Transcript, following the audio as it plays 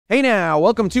Hey now,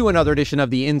 welcome to another edition of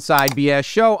the Inside BS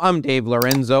Show. I'm Dave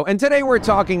Lorenzo, and today we're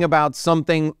talking about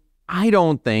something I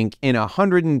don't think in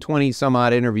 120 some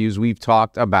odd interviews we've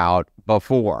talked about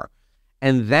before,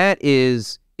 and that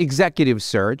is executive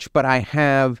search, but I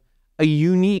have a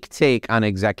unique take on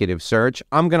executive search.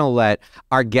 I'm going to let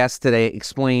our guest today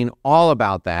explain all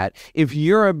about that. If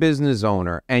you're a business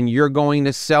owner and you're going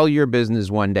to sell your business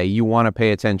one day, you want to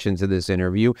pay attention to this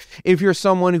interview. If you're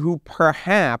someone who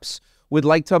perhaps would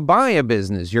like to buy a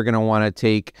business, you're going to want to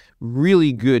take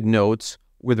really good notes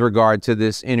with regard to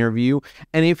this interview.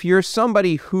 And if you're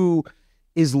somebody who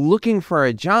is looking for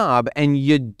a job and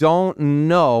you don't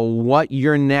know what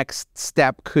your next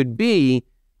step could be,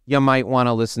 you might want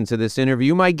to listen to this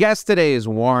interview. My guest today is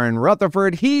Warren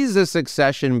Rutherford. He's a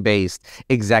succession-based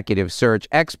executive search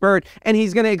expert, and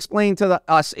he's going to explain to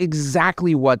us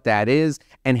exactly what that is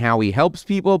and how he helps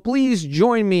people. Please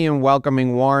join me in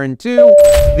welcoming Warren to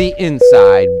the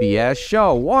Inside BS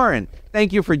Show. Warren,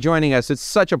 thank you for joining us. It's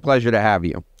such a pleasure to have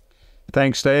you.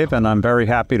 Thanks, Dave, and I'm very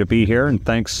happy to be here, and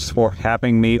thanks for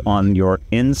having me on your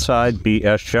Inside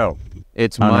BS Show.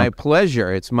 It's my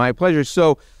pleasure. It's my pleasure.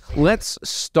 So let's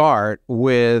start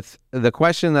with the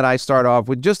question that I start off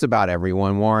with just about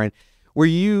everyone, Warren. Were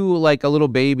you like a little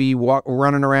baby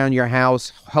running around your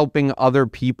house helping other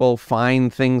people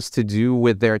find things to do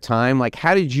with their time? Like,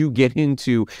 how did you get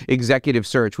into executive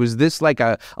search? Was this like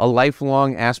a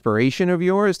lifelong aspiration of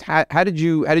yours? How did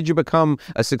you become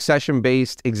a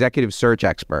succession-based executive search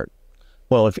expert?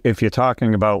 Well, if you're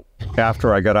talking about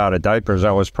after I got out of diapers,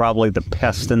 I was probably the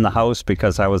pest in the house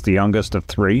because I was the youngest of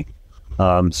three.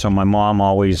 So my mom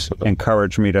always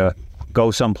encouraged me to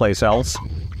go someplace else,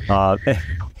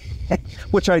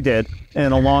 which I did.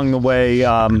 And along the way,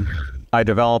 I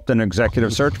developed an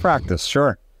executive search practice.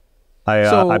 Sure.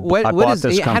 I bought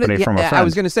this company from a friend. I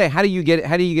was going to say, how do you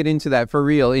get into that for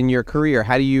real in your career?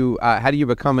 How do you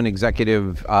become an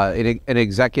executive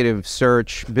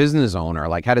search business owner?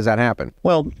 Like, how does that happen?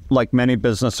 Well, like many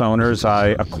business owners, I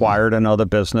acquired another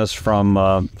business from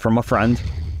a friend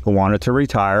who wanted to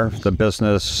retire. The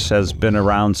business has been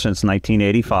around since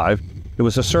 1985. It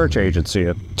was a search agency,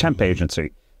 a temp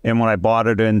agency. And when I bought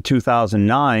it in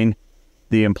 2009,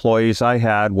 the employees I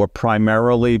had were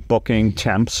primarily booking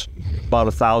temps, about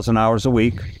 1,000 hours a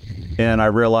week. And I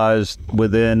realized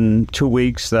within 2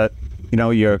 weeks that,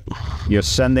 you're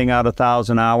sending out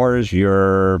 1,000 hours,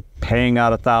 you're paying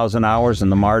out 1,000 hours,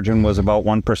 and the margin was about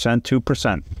 1%,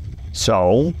 2%.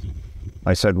 So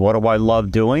I said, what do I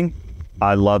love doing?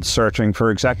 I love searching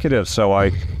for executives. So I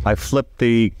flipped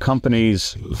the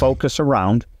company's focus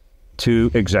around to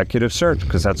executive search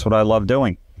because that's what I love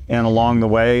doing. And along the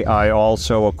way, I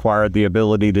also acquired the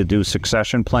ability to do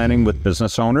succession planning with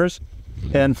business owners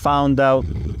and found out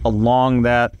along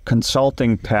that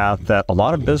consulting path that a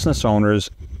lot of business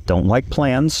owners don't like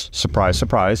plans, surprise,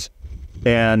 surprise,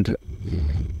 and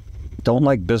don't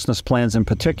like business plans in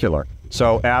particular.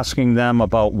 So asking them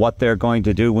about what they're going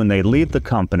to do when they leave the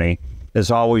company is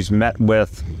always met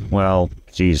with, well,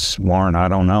 geez, Warren, I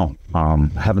don't know.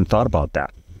 Haven't thought about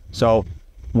that. So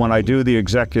when I do the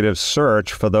executive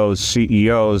search for those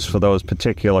CEOs for those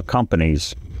particular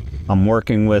companies, I'm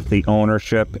working with the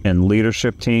ownership and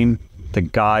leadership team to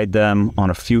guide them on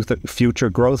a future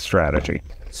growth strategy.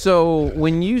 So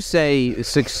when you say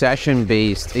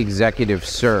succession-based executive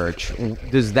search,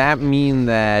 does that mean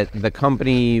that the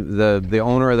company, the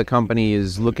owner of the company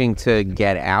is looking to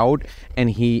get out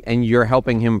and you're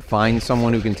helping him find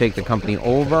someone who can take the company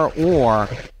over, or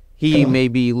he may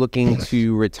be looking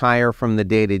to retire from the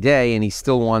day-to-day and he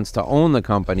still wants to own the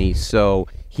company, so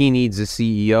he needs a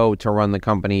CEO to run the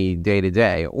company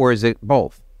day-to-day, or is it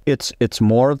both? It's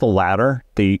more of the latter.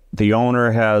 The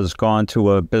owner has gone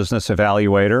to a business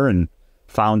evaluator and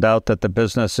found out that the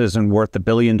business isn't worth the $1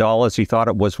 billion he thought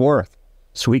it was worth.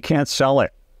 So he can't sell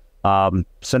it.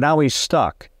 So now he's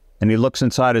stuck. And he looks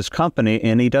inside his company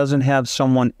and he doesn't have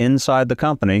someone inside the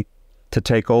company to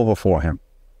take over for him.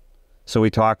 So he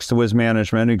talks to his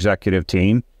management executive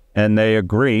team and they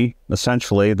agree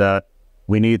essentially that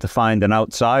we need to find an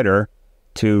outsider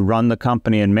to run the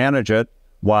company and manage it,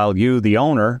 while you, the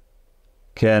owner,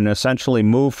 can essentially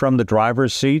move from the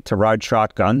driver's seat to ride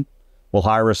shotgun. We'll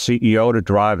hire a CEO to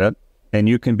drive it, and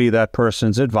you can be that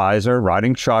person's advisor,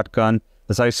 riding shotgun.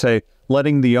 As I say,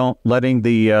 letting the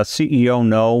CEO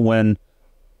know when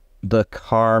the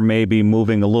car may be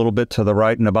moving a little bit to the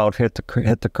right and about hit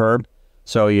the curb.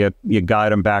 So you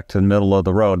guide them back to the middle of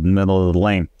the road, the middle of the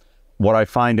lane. What I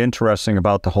find interesting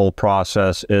about the whole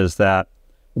process is that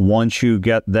once you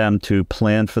get them to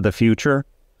plan for the future,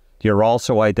 you're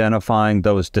also identifying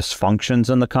those dysfunctions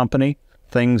in the company,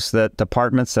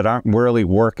 departments that aren't really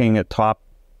working at top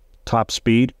top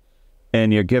speed,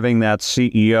 and you're giving that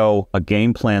CEO a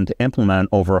game plan to implement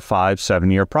over a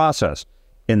 5-7 year process.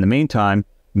 In the meantime,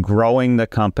 growing the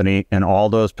company in all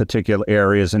those particular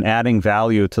areas and adding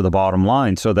value to the bottom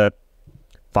line so that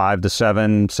 5 to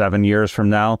 7 years from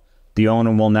now, the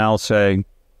owner will now say,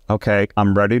 okay,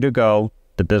 I'm ready to go.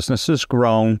 The business has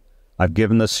grown. I've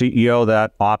given the CEO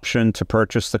that option to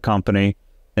purchase the company,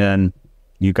 and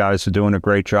you guys are doing a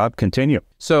great job. Continue.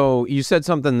 So you said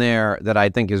something there that I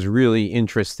think is really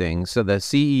interesting. So the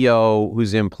CEO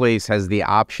who's in place has the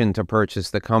option to purchase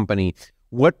the company.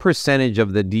 What percentage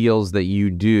of the deals that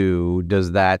you do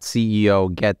does that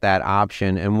CEO get that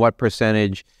option, and what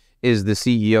percentage is the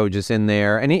CEO just in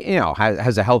there and he,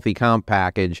 has a healthy comp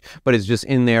package, but is just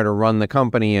in there to run the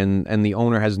company, and the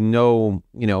owner has no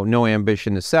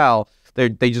ambition to sell. They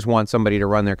just want somebody to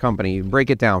run their company.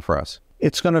 Break it down for us.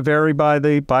 It's going to vary by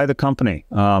the company.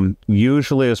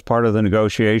 Usually as part of the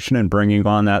negotiation and bringing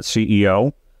on that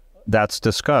CEO, that's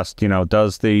discussed.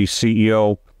 Does the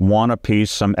CEO want a piece,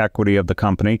 some equity of the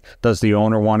company? Does the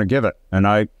owner want to give it? And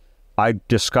I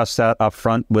discuss that up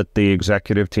front with the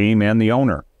executive team and the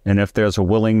owner. And if there's a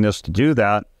willingness to do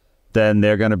that, then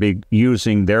they're going to be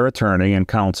using their attorney and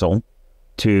counsel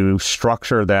to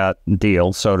structure that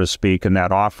deal, so to speak, and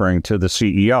that offering to the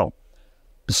CEO.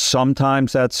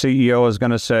 Sometimes that CEO is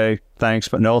going to say, thanks,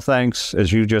 but no thanks.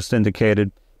 As you just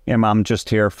indicated, I'm just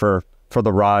here for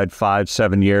the ride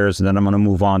 5-7 years, and then I'm going to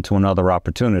move on to another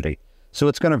opportunity. So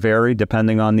it's going to vary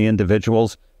depending on the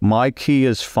individuals. My key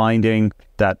is finding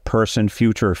that person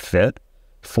future fit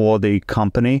for the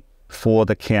company, for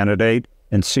the candidate,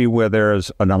 and see where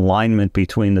there's an alignment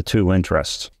between the two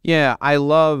interests. Yeah, I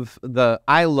love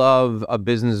a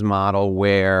business model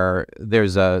where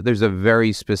there's a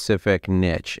very specific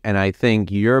niche, and I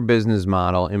think your business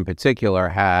model in particular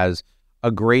has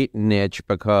a great niche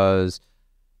because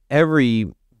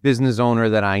every business owner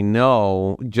that I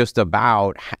know just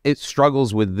about it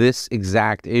struggles with this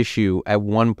exact issue at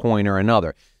one point or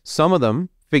another. Some of them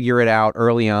figure it out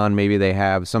early on. Maybe they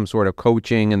have some sort of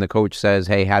coaching and the coach says,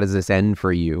 hey, how does this end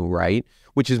for you, right?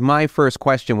 Which is my first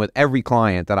question with every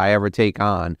client that I ever take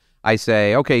on. I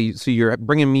say, okay, so you're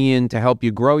bringing me in to help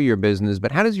you grow your business,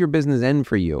 but how does your business end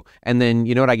for you? And then,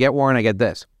 you know what I get, Warren? I get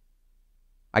this.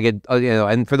 I get,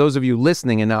 and for those of you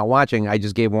listening and not watching, I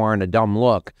just gave Warren a dumb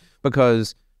look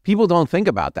because people don't think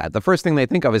about that. The first thing they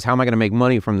think of is, how am I going to make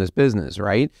money from this business,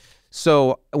 right?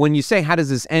 So when you say, how does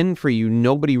this end for you?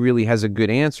 Nobody really has a good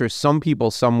answer. Some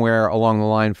people somewhere along the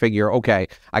line figure, okay,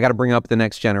 I got to bring up the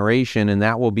next generation and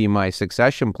that will be my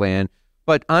succession plan.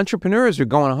 But entrepreneurs are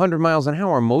going 100 miles an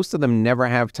hour. Most of them never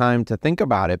have time to think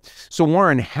about it. So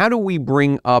Warren, how do we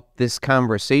bring up this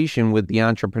conversation with the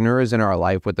entrepreneurs in our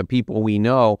life, with the people we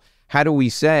know? How do we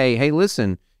say, hey,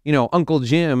 listen, Uncle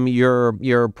Jim,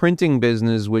 your printing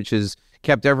business, which is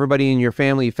kept everybody in your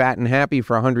family fat and happy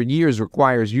for 100 years,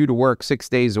 requires you to work 6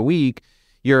 days a week.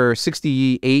 You're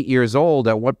 68 years old.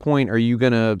 At what point are you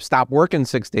going to stop working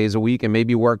 6 days a week and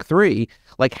maybe work 3?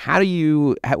 Like, how do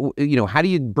you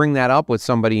bring that up with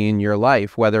somebody in your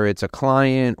life, whether it's a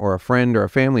client or a friend or a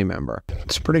family member?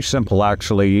 It's pretty simple,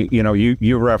 actually.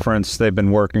 You referenced they've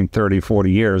been working 30, 40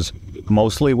 years,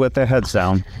 mostly with their heads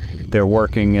down. They're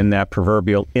working in that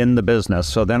proverbial in the business.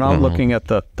 So they're not looking at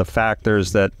the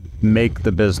factors that make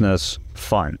the business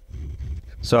fun.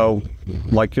 So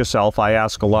like yourself, I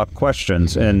ask a lot of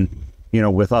questions, and,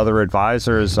 with other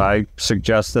advisors, I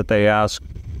suggest that they ask,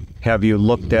 have you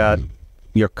looked at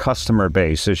your customer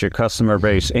base? Is your customer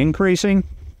base increasing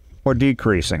or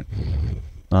decreasing?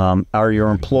 Are your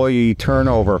employee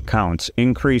turnover counts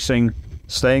increasing,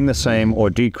 staying the same, or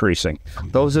decreasing?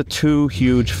 Those are two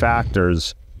huge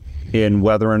factors in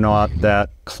whether or not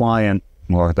that client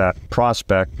or that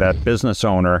prospect, that business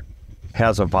owner,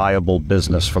 has a viable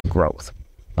business for growth.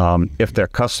 If their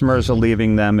customers are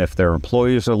leaving them, if their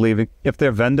employees are leaving, if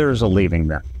their vendors are leaving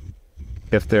them,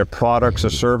 if their products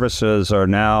or services are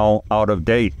now out of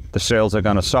date, the sales are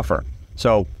going to suffer.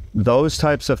 So those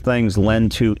types of things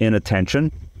lend to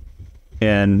inattention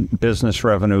and business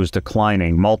revenues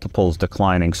declining, multiples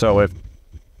declining. So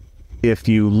if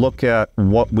you look at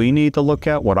what we need to look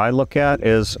at, what I look at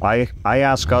is I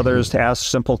ask others to ask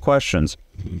simple questions.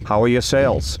 How are your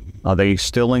sales? Are they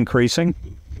still increasing?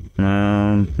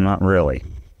 Not really.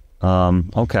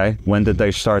 Okay. When did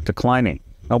they start declining?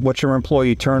 What's your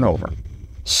employee turnover?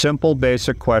 Simple,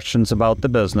 basic questions about the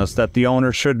business that the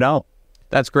owner should know.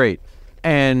 That's great.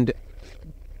 And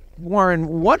Warren,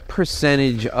 what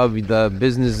percentage of the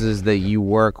businesses that you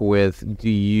work with do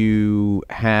you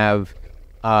have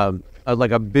a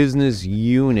like a business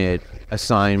unit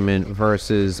assignment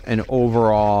versus an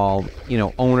overall,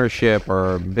 ownership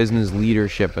or business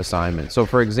leadership assignment? So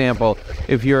for example,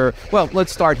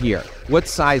 let's start here. What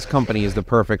size company is the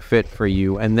perfect fit for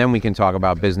you? And then we can talk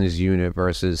about business unit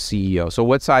versus CEO. So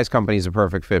what size company is a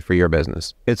perfect fit for your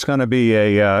business? It's going to be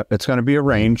a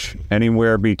range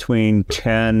anywhere between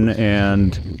 10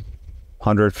 and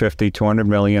 150, 200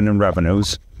 million in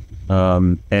revenues.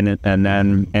 And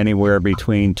then anywhere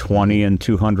between 20 and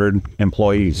 200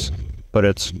 employees. But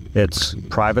it's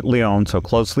privately owned, so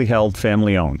closely held,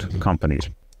 family-owned companies.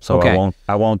 So okay.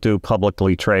 I won't do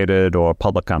publicly traded or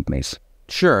public companies.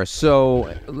 Sure.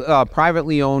 So a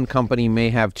privately owned company may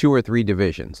have 2 or 3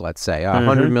 divisions, let's say. A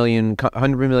 $100 million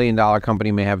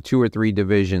company may have 2 or 3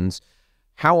 divisions.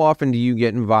 How often do you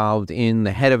get involved in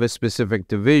the head of a specific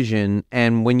division?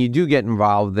 And when you do get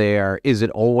involved there, is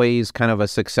it always kind of a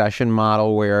succession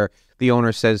model where the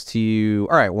owner says to you,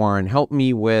 all right, Warren, help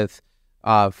me with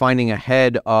finding a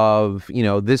head of,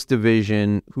 this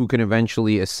division who can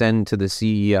eventually ascend to the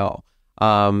CEO?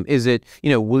 Is it,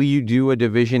 will you do a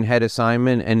division head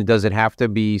assignment, and does it have to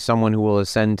be someone who will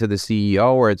ascend to the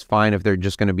CEO, or it's fine if they're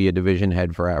just going to be a division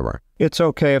head forever? It's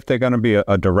okay if they're going to be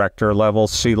a director level,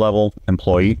 C-level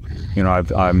employee.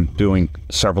 I'm doing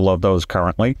several of those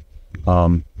currently.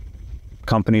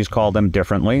 Companies call them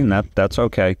differently, and that's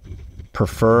okay.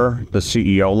 Prefer the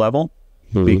CEO level,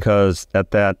 because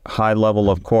at that high level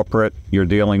of corporate, you're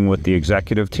dealing with the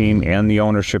executive team and the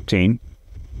ownership team.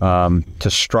 To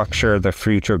structure the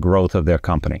future growth of their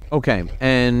company. Okay.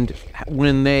 And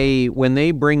when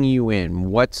they bring you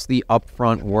in, what's the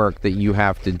upfront work that you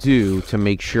have to do to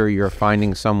make sure you're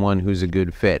finding someone who's a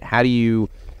good fit?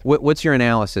 What's your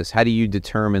analysis? How do you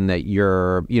determine that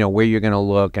you're, where you're going to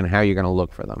look and how you're going to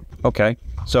look for them? Okay.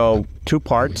 So 2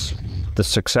 parts, the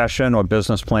succession or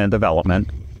business plan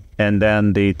development, and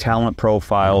then the talent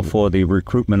profile for the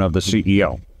recruitment of the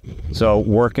CEO. So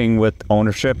working with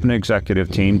ownership and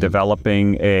executive team,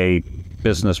 developing a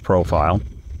business profile,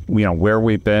 where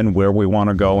we've been, where we want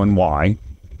to go, and why.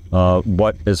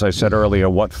 As I said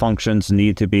earlier, what functions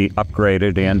need to be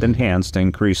upgraded and enhanced to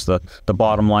increase the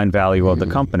bottom line value of the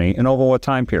company and over what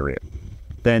time period.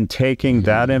 Then taking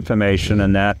that information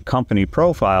and that company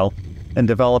profile and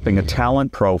developing a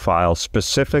talent profile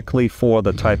specifically for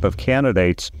the type of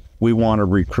candidates we want to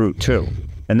recruit to.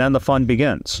 And then the fun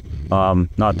begins.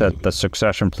 Not that the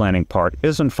succession planning part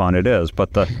isn't fun, it is,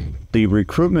 but the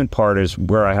recruitment part is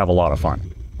where I have a lot of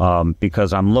fun.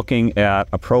 Because I'm looking at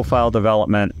a profile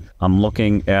development, I'm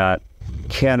looking at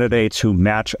candidates who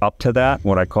match up to that,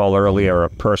 what I call earlier a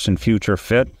person future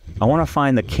fit. I want to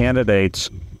find the candidates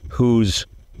whose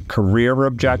career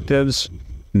objectives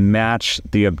match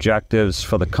the objectives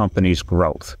for the company's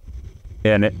growth.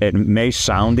 And it may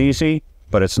sound easy,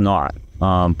 but it's not.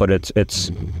 But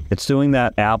it's doing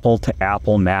that apple to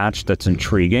apple match that's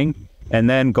intriguing, and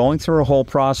then going through a whole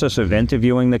process of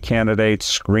interviewing the candidates,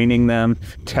 screening them,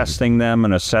 testing them,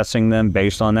 and assessing them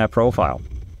based on that profile,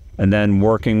 and then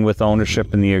working with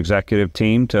ownership and the executive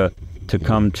team to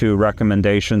come to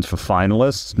recommendations for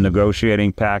finalists,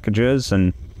 negotiating packages,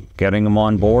 and getting them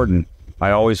on board. And I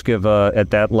always give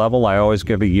at that level, I always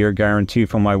give a year guarantee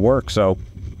for my work. So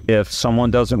if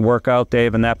someone doesn't work out,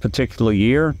 Dave, in that particular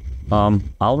year,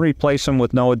 I'll replace them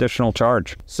with no additional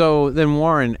charge. So then,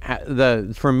 Warren,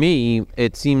 for me,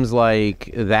 it seems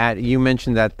like that you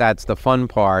mentioned that's the fun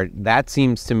part. That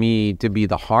seems to me to be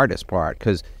the hardest part,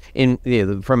 because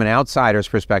from an outsider's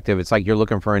perspective, it's like you're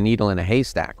looking for a needle in a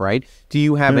haystack, right? Do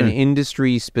you have an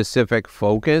industry-specific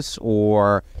focus,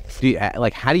 or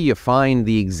how do you find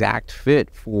the exact fit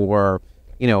for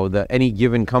any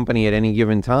given company at any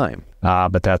given time?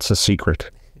 But that's a secret.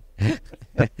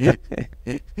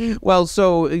 Well,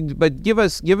 but give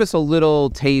us a little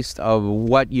taste of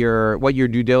what your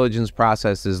due diligence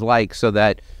process is like, so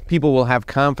that people will have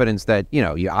confidence that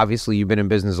you've been in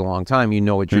business a long time, you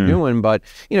know what you're doing, but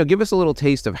give us a little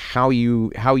taste of how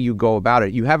you go about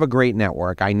it. You have a great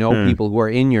network. I know people who are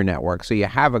in your network, so you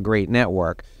have a great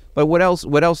network. But what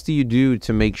else do you do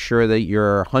to make sure that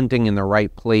you're hunting in the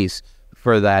right place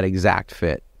for that exact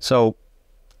fit? So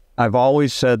I've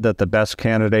always said that the best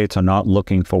candidates are not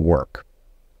looking for work.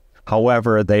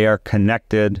 However, they are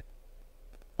connected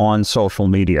on social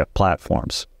media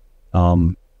platforms.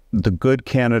 The good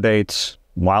candidates,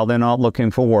 while they're not looking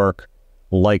for work,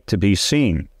 like to be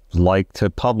seen, like to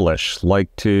publish,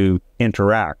 like to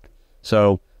interact.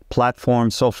 So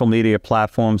social media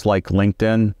platforms like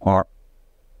LinkedIn are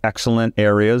excellent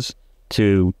areas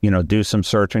to, do some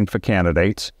searching for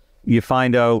candidates. You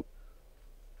find out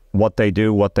what they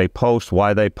do, what they post,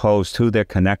 why they post, who they're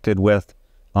connected with.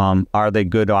 Are they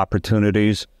good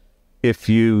opportunities? if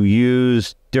you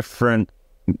use different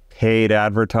paid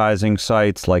advertising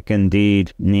sites like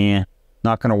Indeed,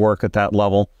 not going to work at that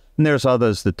level. And there's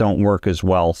others that don't work as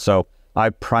well. So I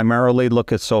primarily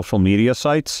look at social media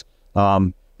sites.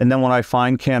 And then when I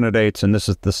find candidates, and this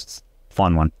is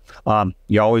fun one,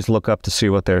 you always look up to see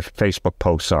what their Facebook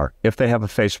posts are, if they have a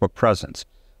Facebook presence.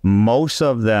 Most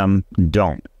of them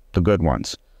don't, the good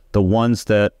ones. The ones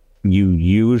that you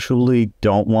usually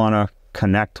don't want to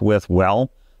connect with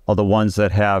well are the ones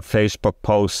that have Facebook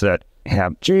posts that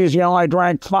have, geez, I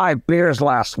drank 5 beers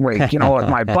last week, with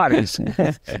my buddies.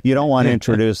 You don't want to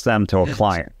introduce them to a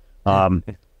client.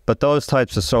 But those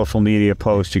types of social media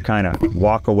posts, you kind of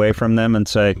walk away from them and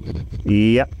say,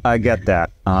 yep, I get that.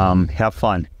 Have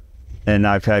fun. And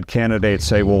I've had candidates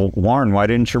say, well, Warren, why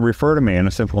didn't you refer to me? And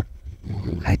I said, well,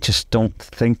 I just don't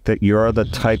think that you're the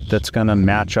type that's going to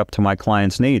match up to my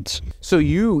client's needs. So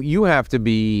you have to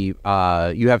be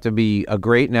a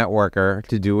great networker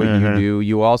to do what you do.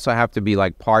 You also have to be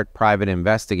like part private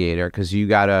investigator, because you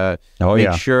got to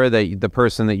make sure that the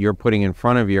person that you're putting in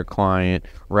front of your client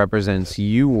represents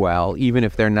you well, even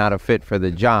if they're not a fit for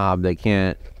the job. You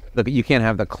can't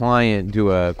have the client do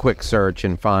a quick search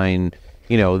and find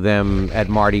them at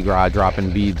Mardi Gras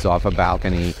dropping beads off a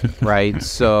balcony, right?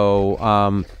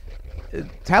 So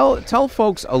tell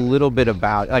folks a little bit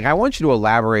about, I want you to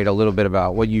elaborate a little bit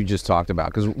about what you just talked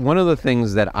about, because one of the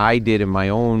things that I did for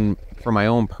my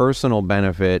own personal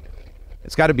benefit,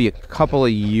 it's got to be a couple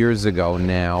of years ago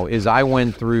now, is I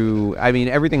went through,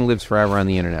 everything lives forever on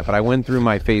the internet, but I went through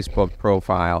my Facebook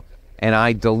profile and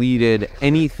I deleted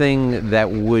anything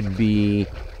that would be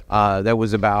that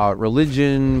was about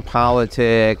religion,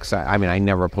 politics. I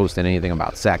never posted anything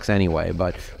about sex anyway,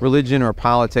 but religion or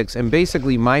politics. And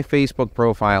basically my Facebook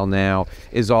profile now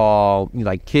is all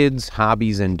like kids,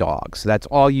 hobbies, and dogs. That's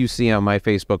all you see on my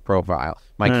Facebook profile.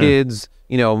 My kids,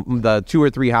 the 2 or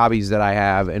 3 hobbies that I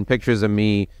have, and pictures of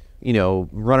me,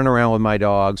 running around with my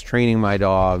dogs, training my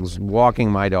dogs, walking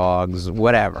my dogs,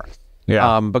 whatever.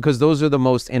 Yeah. Because those are the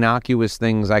most innocuous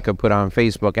things I could put on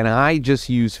Facebook. And I just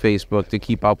use Facebook to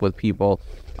keep up with people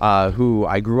who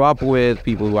I grew up with,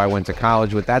 people who I went to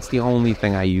college with. That's the only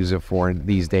thing I use it for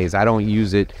these days. I don't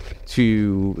use it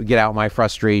to get out my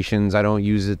frustrations. I don't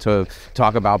use it to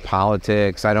talk about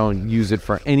politics. I don't use it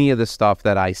for any of the stuff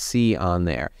that I see on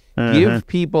there. Give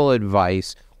people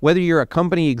advice. Whether you're a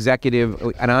company executive,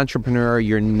 an entrepreneur,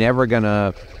 you're never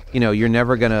gonna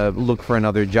look for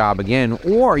another job again,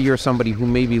 or you're somebody who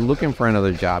may be looking for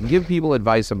another job. Give people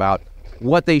advice about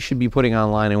what they should be putting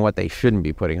online and what they shouldn't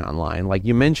be putting online. Like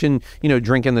you mentioned,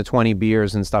 drinking the 20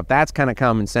 beers and stuff. That's kind of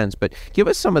common sense, but give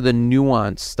us some of the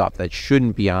nuanced stuff that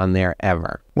shouldn't be on there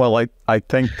ever. Well, I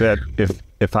think that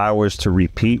if I was to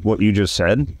repeat what you just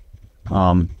said,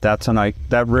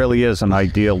 that really is an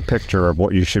ideal picture of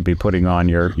what you should be putting on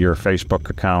your Facebook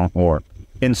account or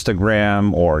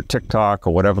Instagram or TikTok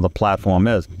or whatever the platform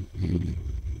is.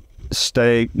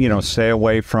 Stay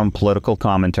away from political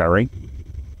commentary.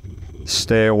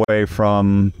 Stay away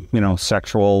from,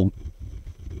 sexual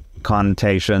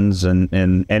connotations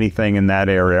and anything in that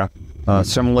area.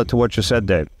 Similar to what you said,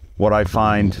 Dave. What I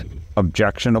find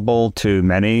objectionable to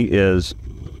many is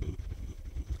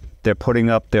they're putting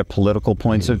up their political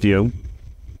points of view,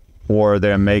 or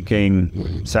they're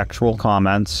making sexual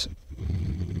comments,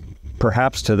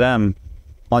 perhaps to them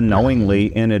unknowingly,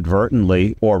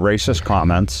 inadvertently, or racist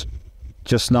comments,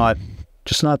 just not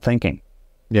thinking.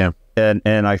 Yeah.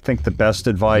 And I think the best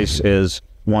advice is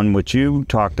one which you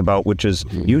talked about, which is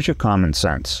use your common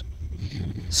sense.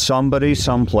 Somebody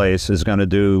someplace is going to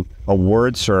do a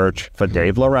word search for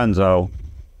Dave Lorenzo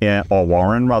or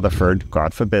Warren Rutherford.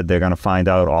 God forbid they're going to find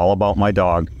out all about my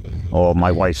dog or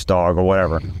my wife's dog or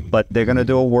whatever. But they're going to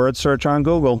do a word search on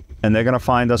Google, and they're going to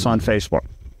find us on Facebook.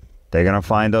 They're going to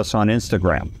find us on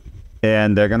Instagram.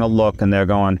 And they're going to look, and they're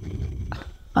going,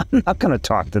 I'm not going to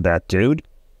talk to that dude.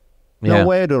 No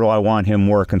way do I want him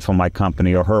working for my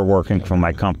company or her working for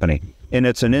my company. And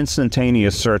it's an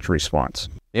instantaneous search response.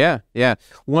 Yeah.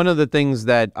 One of the things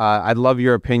that I'd love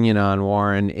your opinion on,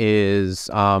 Warren, is,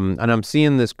 and I'm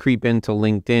seeing this creep into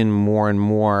LinkedIn more and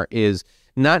more, is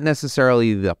not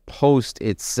necessarily the post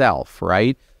itself,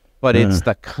 right? But it's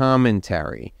the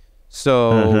commentary.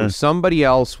 So somebody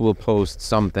else will post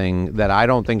something that I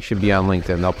don't think should be on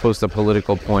LinkedIn. They'll post a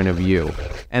political point of view.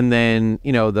 And then,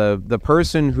 the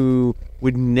person who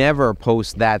would never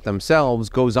post that themselves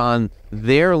goes on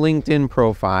their LinkedIn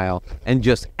profile and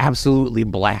just absolutely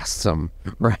blasts them,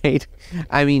 right?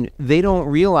 They don't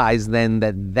realize then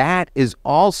that is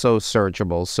also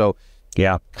searchable. So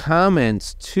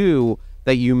comments too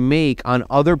that you make on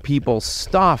other people's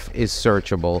stuff is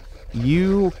searchable.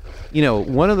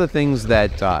 one of the things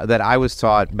that I was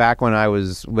taught back when I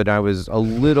was a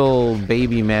little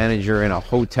baby manager in a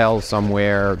hotel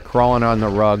somewhere, crawling on the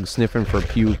rug, sniffing for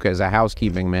puke as a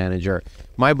housekeeping manager,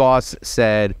 my boss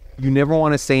said, you never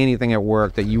want to say anything at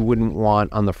work that you wouldn't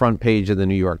want on the front page of the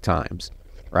New York Times,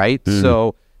 right?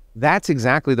 So that's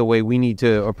exactly the way we need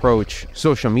to approach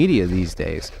social media these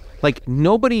days. Like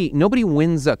nobody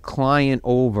wins a client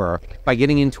over by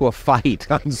getting into a fight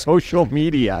on social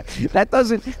media. That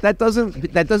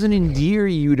doesn't endear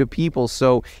you to people.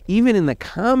 So even in the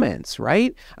comments,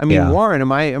 right? I mean, Warren,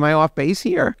 am I off base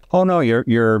here? Oh no,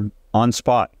 you're on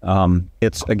spot.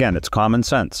 It's common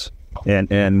sense,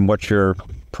 and what your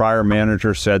prior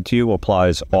manager said to you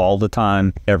applies all the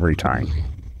time, every time.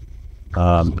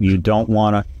 You don't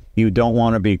want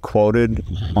to be quoted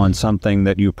on something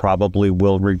that you probably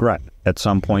will regret at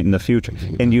some point in the future.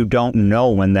 And you don't know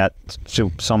when that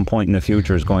some point in the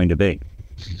future is going to be.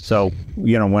 So,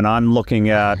 when I'm looking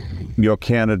at your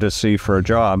candidacy for a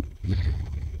job,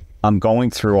 I'm going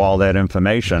through all that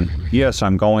information. Yes,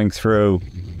 I'm going through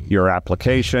your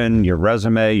application, your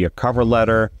resume, your cover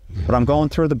letter, but I'm going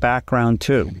through the background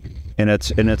too. And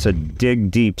it's a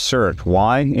dig deep search.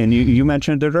 Why? And you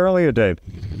mentioned it earlier, Dave.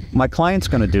 My client's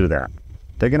going to do that.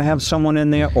 They're going to have someone in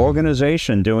their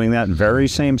organization doing that very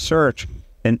same search.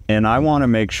 And I want to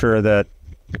make sure that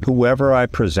whoever I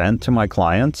present to my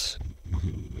clients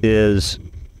is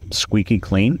squeaky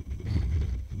clean.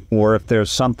 Or if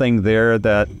there's something there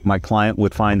that my client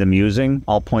would find amusing,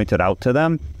 I'll point it out to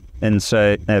them and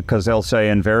say, because they'll say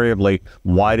invariably,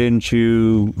 why didn't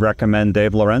you recommend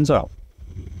Dave Lorenzo?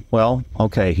 Well,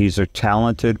 okay, he's a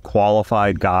talented,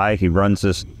 qualified guy. He runs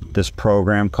this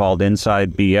program called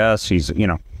Inside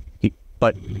BS.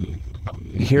 But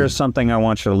here's something I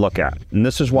want you to look at. And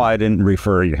this is why I didn't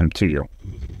refer him to you.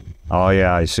 Oh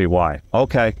yeah, I see why.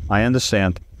 Okay, I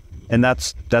understand. And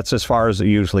that's as far as it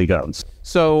usually goes.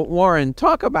 So Warren,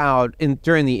 talk about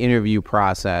during the interview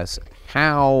process,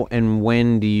 how and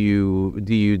when do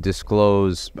you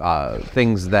disclose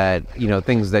things that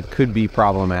could be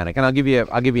problematic? And I'll give you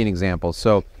an example.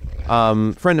 So,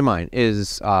 friend of mine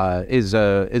is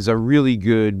a really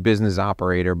good business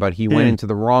operator, but he went into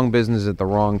the wrong business at the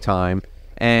wrong time,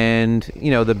 and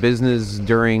the business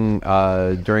during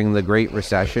the Great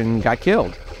Recession got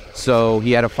killed. So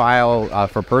he had to file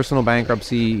for personal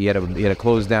bankruptcy. He had to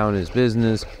close down his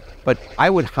business. But I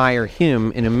would hire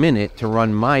him in a minute to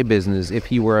run my business if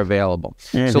he were available.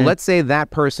 So let's say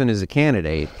that person is a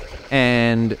candidate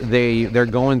and they're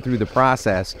going through the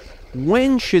process.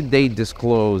 When should they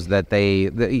disclose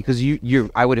because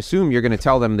I would assume you're going to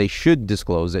tell them they should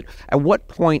disclose it. At what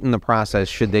point in the process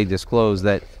should they disclose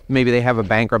that maybe they have a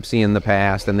bankruptcy in the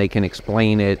past and they can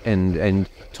explain it and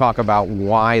talk about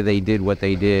why they did what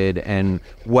they did and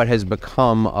what has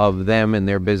become of them and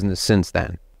their business since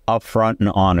then? Upfront and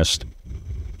honest.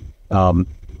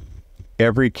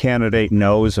 Every candidate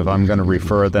knows if I'm going to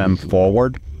refer them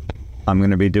forward, I'm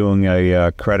going to be doing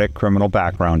a criminal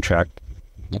background check.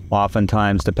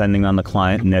 Oftentimes, depending on the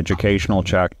client, an educational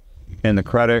check. And the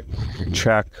credit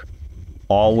check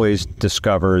always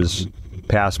discovers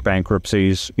past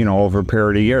bankruptcies, over a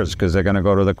period of years, because they're going to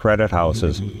go to the credit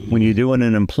houses. When you do an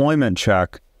employment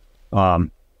check,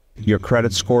 your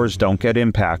credit scores don't get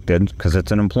impacted because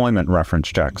it's an employment reference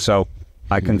check. So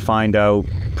I can find out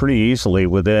pretty easily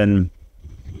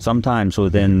sometimes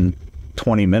within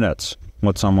 20 minutes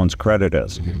what someone's credit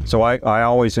is. So I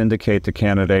always indicate to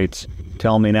candidates,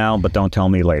 tell me now, but don't tell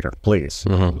me later, please.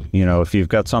 If you've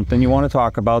got something you want to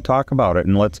talk about it,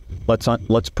 and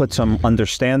let's put some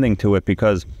understanding to it,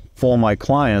 because for my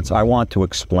clients, I want to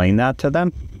explain that to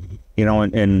them.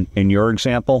 In your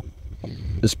example,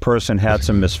 this person had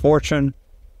some misfortune,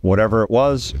 whatever it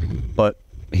was, but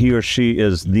he or she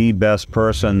is the best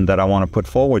person that I want to put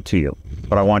forward to you.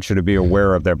 But I want you to be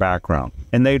aware of their background.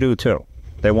 And they do too.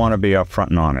 They want to be upfront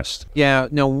and honest. Yeah.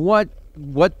 Now, what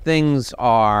things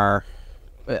are,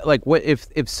 like, what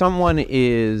if someone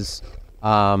is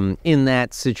in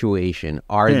that situation?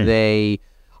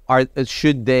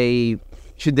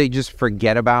 Should they just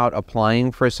forget about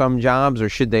applying for some jobs, or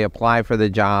should they apply for the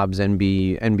jobs and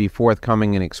be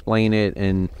forthcoming and explain it?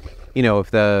 And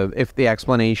if the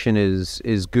explanation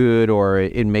is good or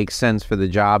it makes sense for the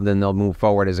job, then they'll move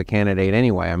forward as a candidate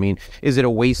anyway. I mean, is it a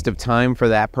waste of time for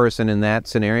that person in that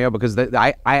scenario? Because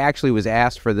I actually was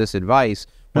asked for this advice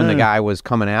when the guy was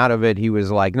coming out of it. He was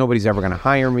like, nobody's ever going to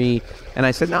hire me. And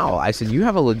I said, no. I said, you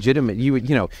have a legitimate,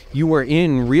 you were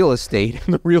in real estate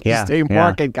and the real estate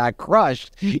market got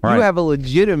crushed. Right. You have a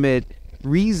legitimate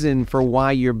reason for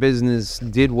why your business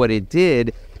did what it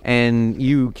did. and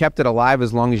you kept it alive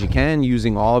as long as you can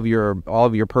using all of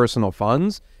your personal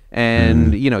funds.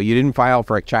 And, you didn't file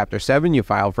for a Chapter 7, you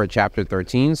filed for a Chapter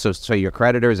 13. So your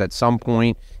creditors at some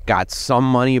point got some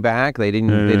money back. They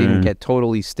didn't get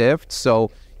totally stiffed.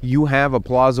 So you have a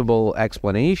plausible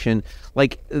explanation.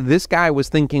 Like, this guy was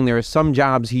thinking there are some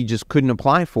jobs he just couldn't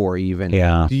apply for even.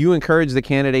 Yeah. Do you encourage the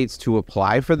candidates to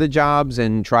apply for the jobs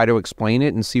and try to explain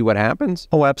it and see what happens?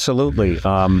 Oh, absolutely.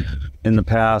 In the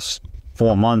past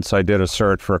 4 months, I did a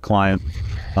search for a client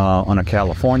on a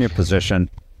California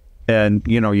position. And,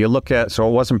 you look at, so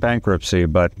it wasn't bankruptcy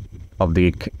of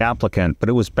the applicant, but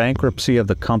it was bankruptcy of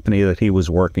the company that he was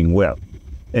working with.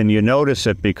 And you notice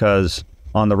it because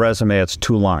on the resume, it's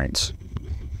 2 lines,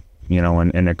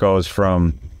 and it goes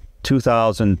from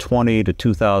 2020 to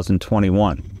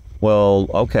 2021. Well,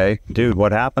 okay, dude,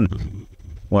 what happened?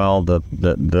 Well,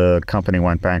 the company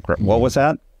went bankrupt. What was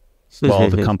that? Well,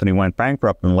 the company went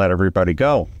bankrupt and let everybody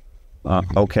go.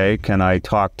 Okay, can I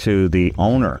talk to the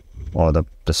owner or the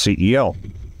CEO?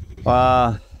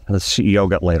 The CEO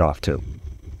got laid off too.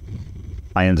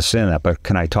 I understand that, but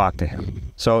can I talk to him?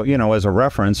 So, as a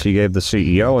reference, he gave the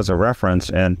CEO as a reference,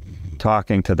 and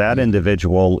talking to that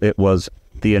individual, it was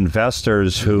the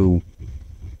investors who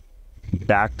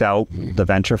backed out, the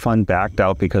venture fund backed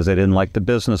out because they didn't like the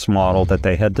business model that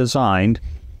they had designed,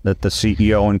 that the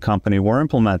CEO and company were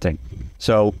implementing.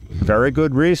 So, very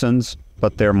good reasons,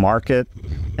 but their market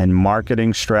and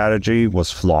marketing strategy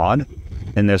was flawed,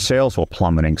 and their sales were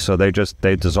plummeting, so they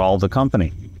dissolved the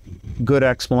company. Good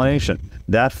explanation.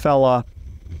 That fella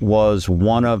was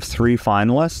one of 3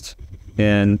 finalists,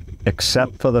 and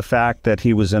except for the fact that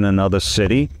he was in another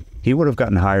city, he would have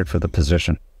gotten hired for the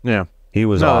position. Yeah. He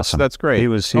was awesome. That's great. He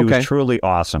was truly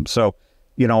awesome. So,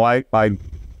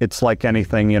 it's like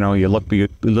anything, you look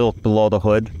below the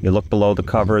hood, you look below the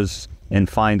covers and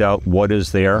find out what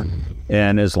is there.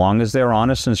 And as long as they're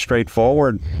honest and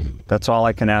straightforward, that's all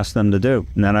I can ask them to do.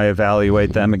 And then I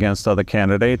evaluate them against other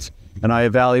candidates, and I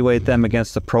evaluate them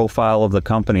against the profile of the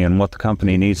company and what the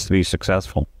company needs to be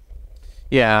successful.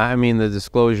 Yeah, I mean, the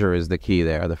disclosure is the key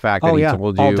there. The fact that he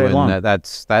told you, and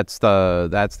that's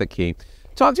the key.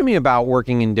 Talk to me about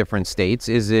working in different states.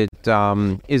 Is it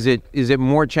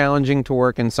more challenging to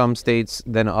work in some states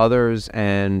than others?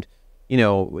 And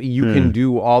you can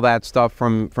do all that stuff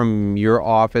from your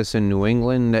office in New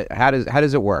England. How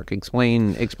does it work?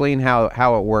 Explain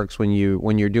how it works when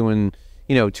you're doing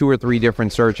 2 or 3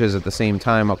 different searches at the same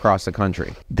time across the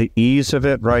country. The ease of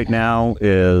it right now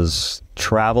is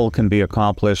travel can be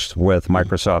accomplished with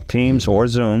Microsoft Teams or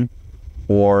Zoom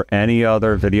or any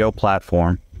other video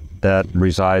platform that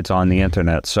resides on the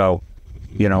internet. So,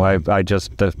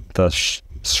 the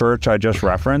search I just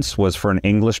referenced was for an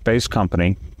English-based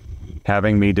company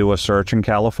having me do a search in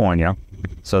California.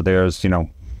 So there's,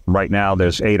 right now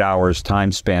there's 8 hours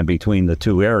time span between the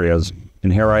 2 areas.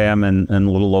 And here I am in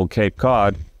little old Cape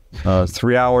Cod,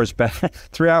 3 hours back,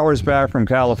 3 hours back from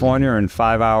California and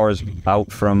 5 hours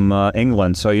out from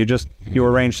England. So you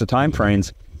arrange the time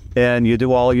frames and you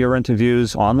do all your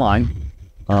interviews online,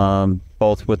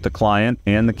 both with the client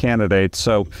and the candidate.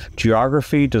 So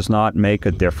geography does not make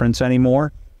a difference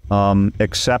anymore,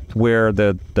 except where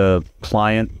the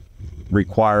client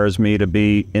requires me to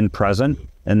be in present,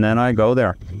 and then I go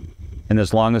there. And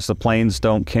as long as the planes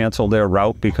don't cancel their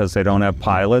route because they don't have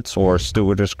pilots or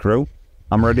stewardess crew,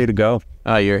 I'm ready to go.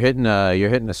 You're hitting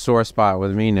a sore spot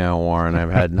with me now, Warren.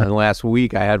 I've had last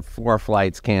week I had 4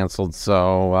 flights canceled,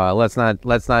 so let's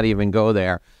not even go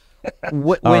there.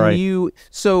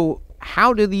 So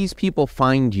how do these people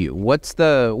find you? What's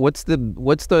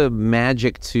the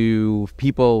magic to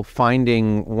people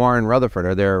finding Warren Rutherford?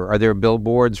 Are there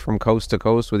billboards from coast to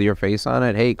coast with your face on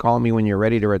it? Hey, call me when you're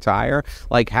ready to retire.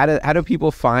 Like, how do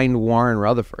people find Warren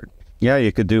Rutherford? Yeah,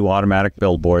 you could do automatic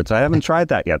billboards. I haven't tried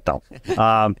that yet, though.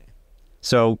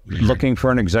 So looking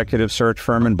for an executive search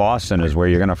firm in Boston is where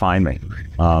you're going to find me.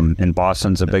 And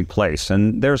Boston's a big place.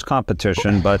 And there's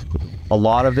competition, but a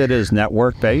lot of it is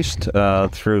network-based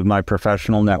through my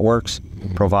professional networks,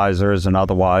 provisors and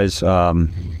otherwise,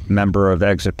 member of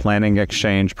Exit Planning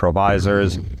Exchange,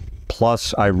 provisors.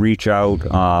 Plus, I reach out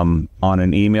on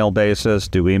an email basis,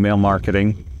 do email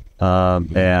marketing,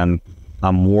 and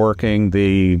I'm working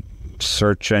the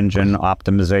search engine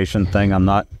optimization thing. I'm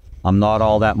not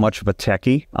all that much of a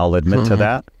techie, I'll admit to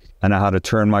that. I know how to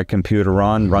turn my computer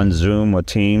on, run Zoom or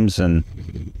Teams,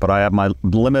 but I have my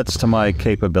limits to my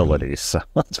capabilities. So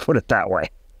let's put it that way.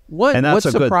 What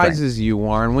surprises you,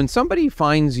 Warren? When somebody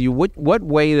finds you, what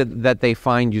way that they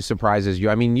find you surprises you?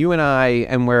 I mean, you and I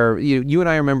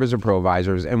are members of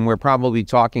Provisors, and we're probably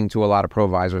talking to a lot of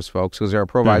Provisors folks because there are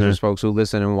Provisors folks who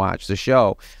listen and watch the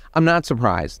show. I'm not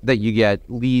surprised that you get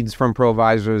leads from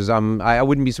provisors. I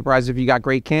wouldn't be surprised if you got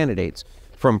great candidates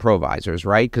from provisors,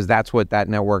 right? Because that's what that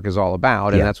network is all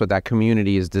about, and that's what that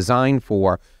community is designed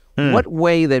for. What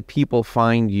way that people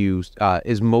find you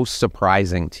is most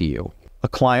surprising to you? A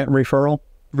client referral.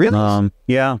 Really?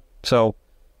 Yeah. So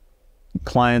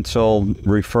clients will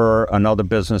refer another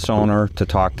business owner to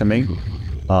talk to me,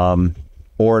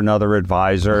 or another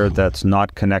advisor that's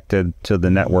not connected to the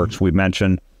networks we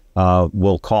mentioned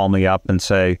will call me up and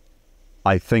say,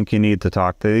 I think you need to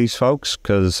talk to these folks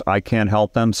because I can't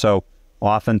help them. So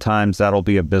oftentimes that'll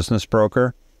be a business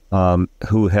broker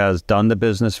who has done the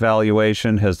business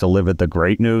valuation, has delivered the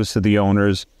great news to the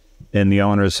owners, and the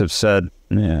owners have said,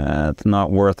 yeah, it's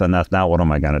not worth enough. Now what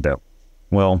am I going to do?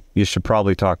 Well, you should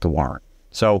probably talk to Warren.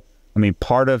 So, I mean,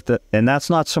 part of the, and that's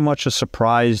not so much a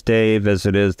surprise, Dave, as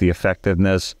it is the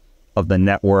effectiveness of the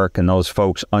network and those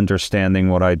folks understanding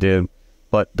what I do.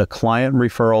 But the client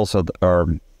referrals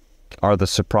are the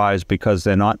surprise because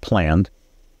they're not planned.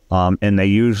 And they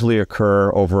usually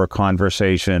occur over a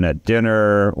conversation at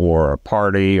dinner or a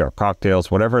party or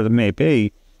cocktails, whatever it may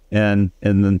be. And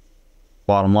the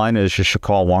bottom line is you should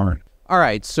call Warren. All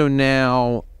right. So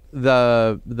now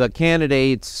the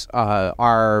candidates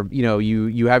are,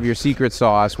 you have your secret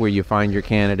sauce where you find your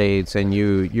candidates and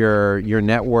your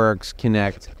networks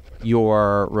connect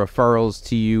your referrals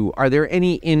to you. Are there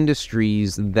any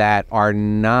industries that are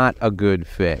not a good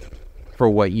fit for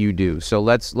what you do? So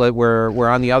we're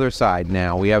on the other side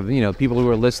now. We have, people who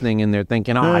are listening and they're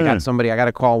thinking, I got somebody, I got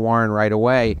to call Warren right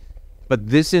away. But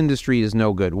this industry is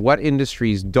no good. What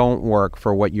industries don't work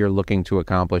for what you're looking to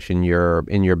accomplish in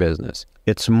your business?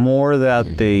 It's more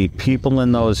that the people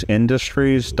in those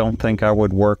industries don't think I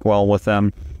would work well with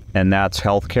them, and that's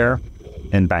healthcare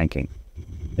and banking.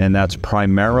 And that's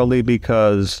primarily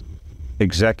because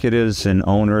executives and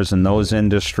owners in those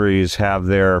industries have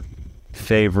their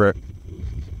favorite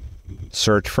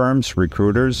search firms,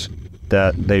 recruiters,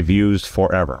 that they've used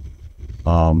forever.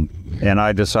 And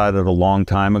I decided a long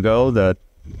time ago that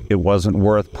it wasn't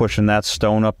worth pushing that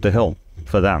stone up the hill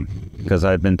for them, because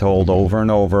I'd been told over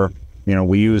and over,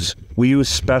 we use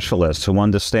specialists who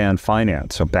understand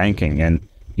finance or banking, and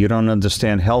you don't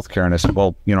understand healthcare. And I said,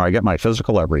 well, I get my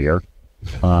physical every year.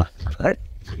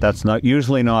 That's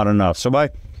usually not enough. So I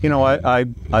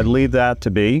leave that to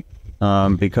be,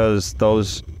 because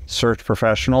those search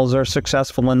professionals are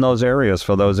successful in those areas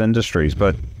for those industries.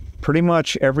 But pretty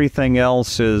much everything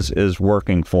else is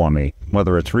working for me,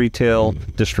 whether it's retail,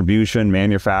 distribution,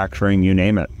 manufacturing, you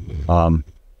name it. I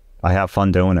have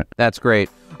fun doing it. That's great.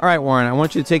 All right, Warren, I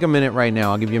want you to take a minute right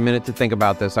now. I'll give you a minute to think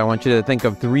about this. I want you to think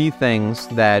of 3 things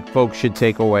that folks should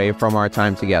take away from our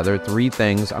time together. 3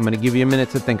 things. I'm going to give you a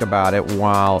minute to think about it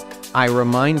while I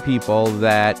remind people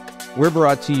that we're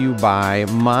brought to you by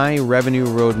my Revenue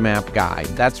Roadmap Guide.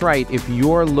 That's right. If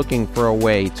you're looking for a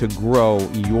way to grow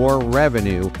your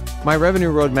revenue, my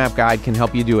Revenue Roadmap Guide can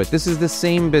help you do it. This is the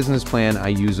same business plan I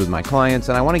use with my clients,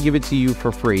 and I want to give it to you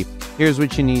for free. Here's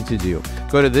what you need to do.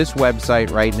 Go to this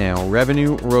website right now,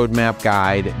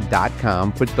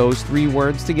 revenueroadmapguide.com. Put those 3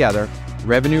 words together,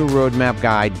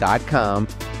 revenueroadmapguide.com.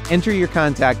 Enter your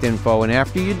contact info, and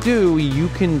after you do, you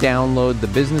can download the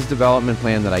business development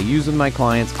plan that I use with my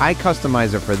clients. I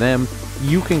customize it for them.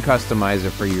 You can customize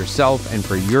it for yourself and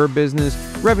for your business.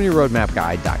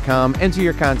 revenueroadmapguide.com. Enter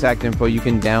your contact info. You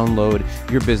can download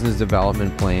your business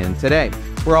development plan today.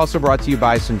 We're also brought to you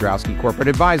by Sandrowski Corporate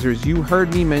Advisors. You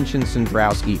heard me mention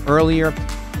Sandrowski earlier.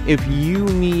 If you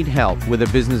need help with a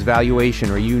business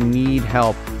valuation, or you need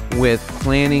help with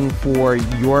planning for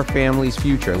your family's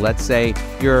future, let's say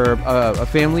you're a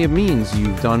family of means,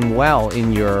 you've done well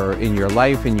in your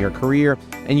life, in your career,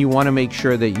 and you want to make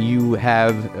sure that you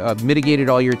have mitigated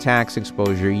all your tax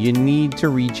exposure, you need to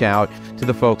reach out to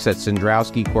the folks at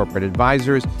Sandrowski Corporate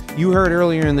Advisors. You heard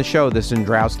earlier in the show the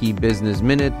Sandrowski Business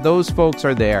Minute. Those folks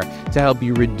are there to help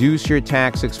you reduce your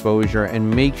tax exposure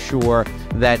and make sure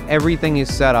that everything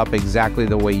is set up exactly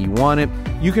the way you want it.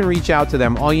 You can reach out to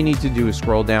them. All you need to do is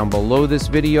scroll down below this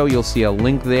video. You'll see a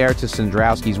link there to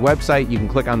Sandrowski's website. You can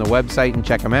click on the website and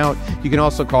check them out. You can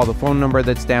also call the phone number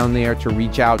that's down there to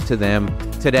reach out to them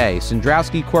today.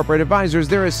 Sandrowski Corporate Advisors,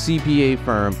 they're a CPA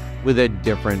firm with a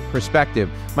different perspective.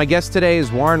 My guest today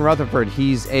is Warren Rutherford.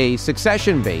 He's a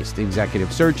succession-based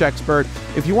executive search expert.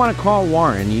 If you want to call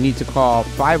Warren, you need to call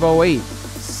 508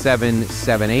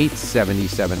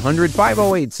 508-778-7700,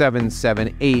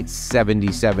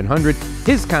 508-778-7700.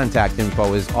 His contact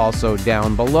info is also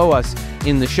down below us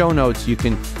in the show notes. You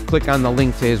can click on the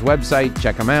link to his website,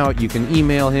 check him out. You can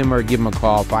email him or give him a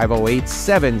call,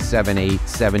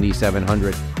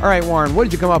 508-778-7700. All right, Warren, what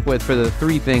did you come up with for the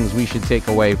 3 things we should take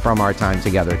away from our time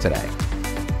together today?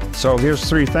 So here's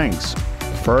 3 things.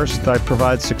 First, I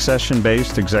provide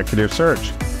succession-based executive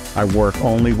search. I work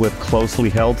only with closely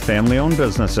held family-owned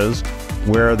businesses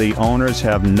where the owners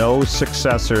have no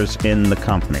successors in the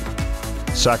company.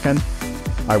 Second,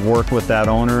 I work with that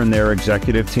owner and their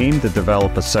executive team to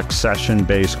develop a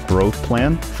succession-based growth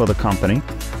plan for the company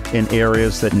in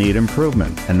areas that need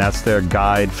improvement, and that's their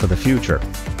guide for the future.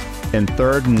 And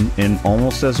third, and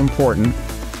almost as important,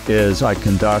 is I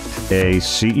conduct a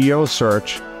CEO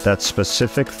search that's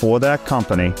specific for that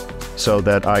company so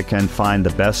that I can find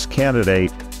the best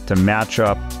candidate to match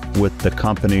up with the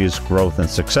company's growth and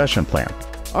succession plan.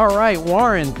 All right,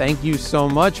 Warren, thank you so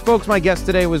much. Folks, my guest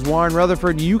today was Warren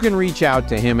Rutherford. You can reach out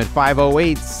to him at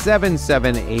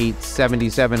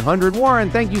 508-778-7700. Warren,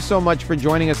 thank you so much for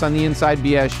joining us on the Inside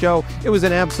BS Show. It was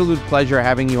an absolute pleasure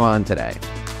having you on today.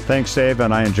 Thanks, Dave,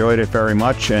 and I enjoyed it very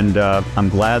much, and I'm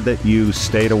glad that you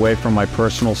stayed away from my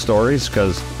personal stories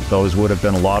because those would have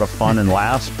been a lot of fun and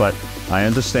laughs, but I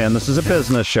understand this is a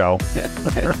business show.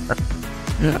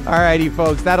 All righty,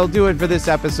 folks, that'll do it for this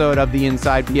episode of the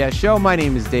Inside BS Show. My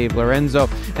name is Dave Lorenzo.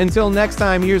 Until next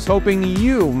time, here's hoping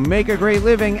you make a great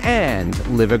living and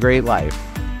live a great life.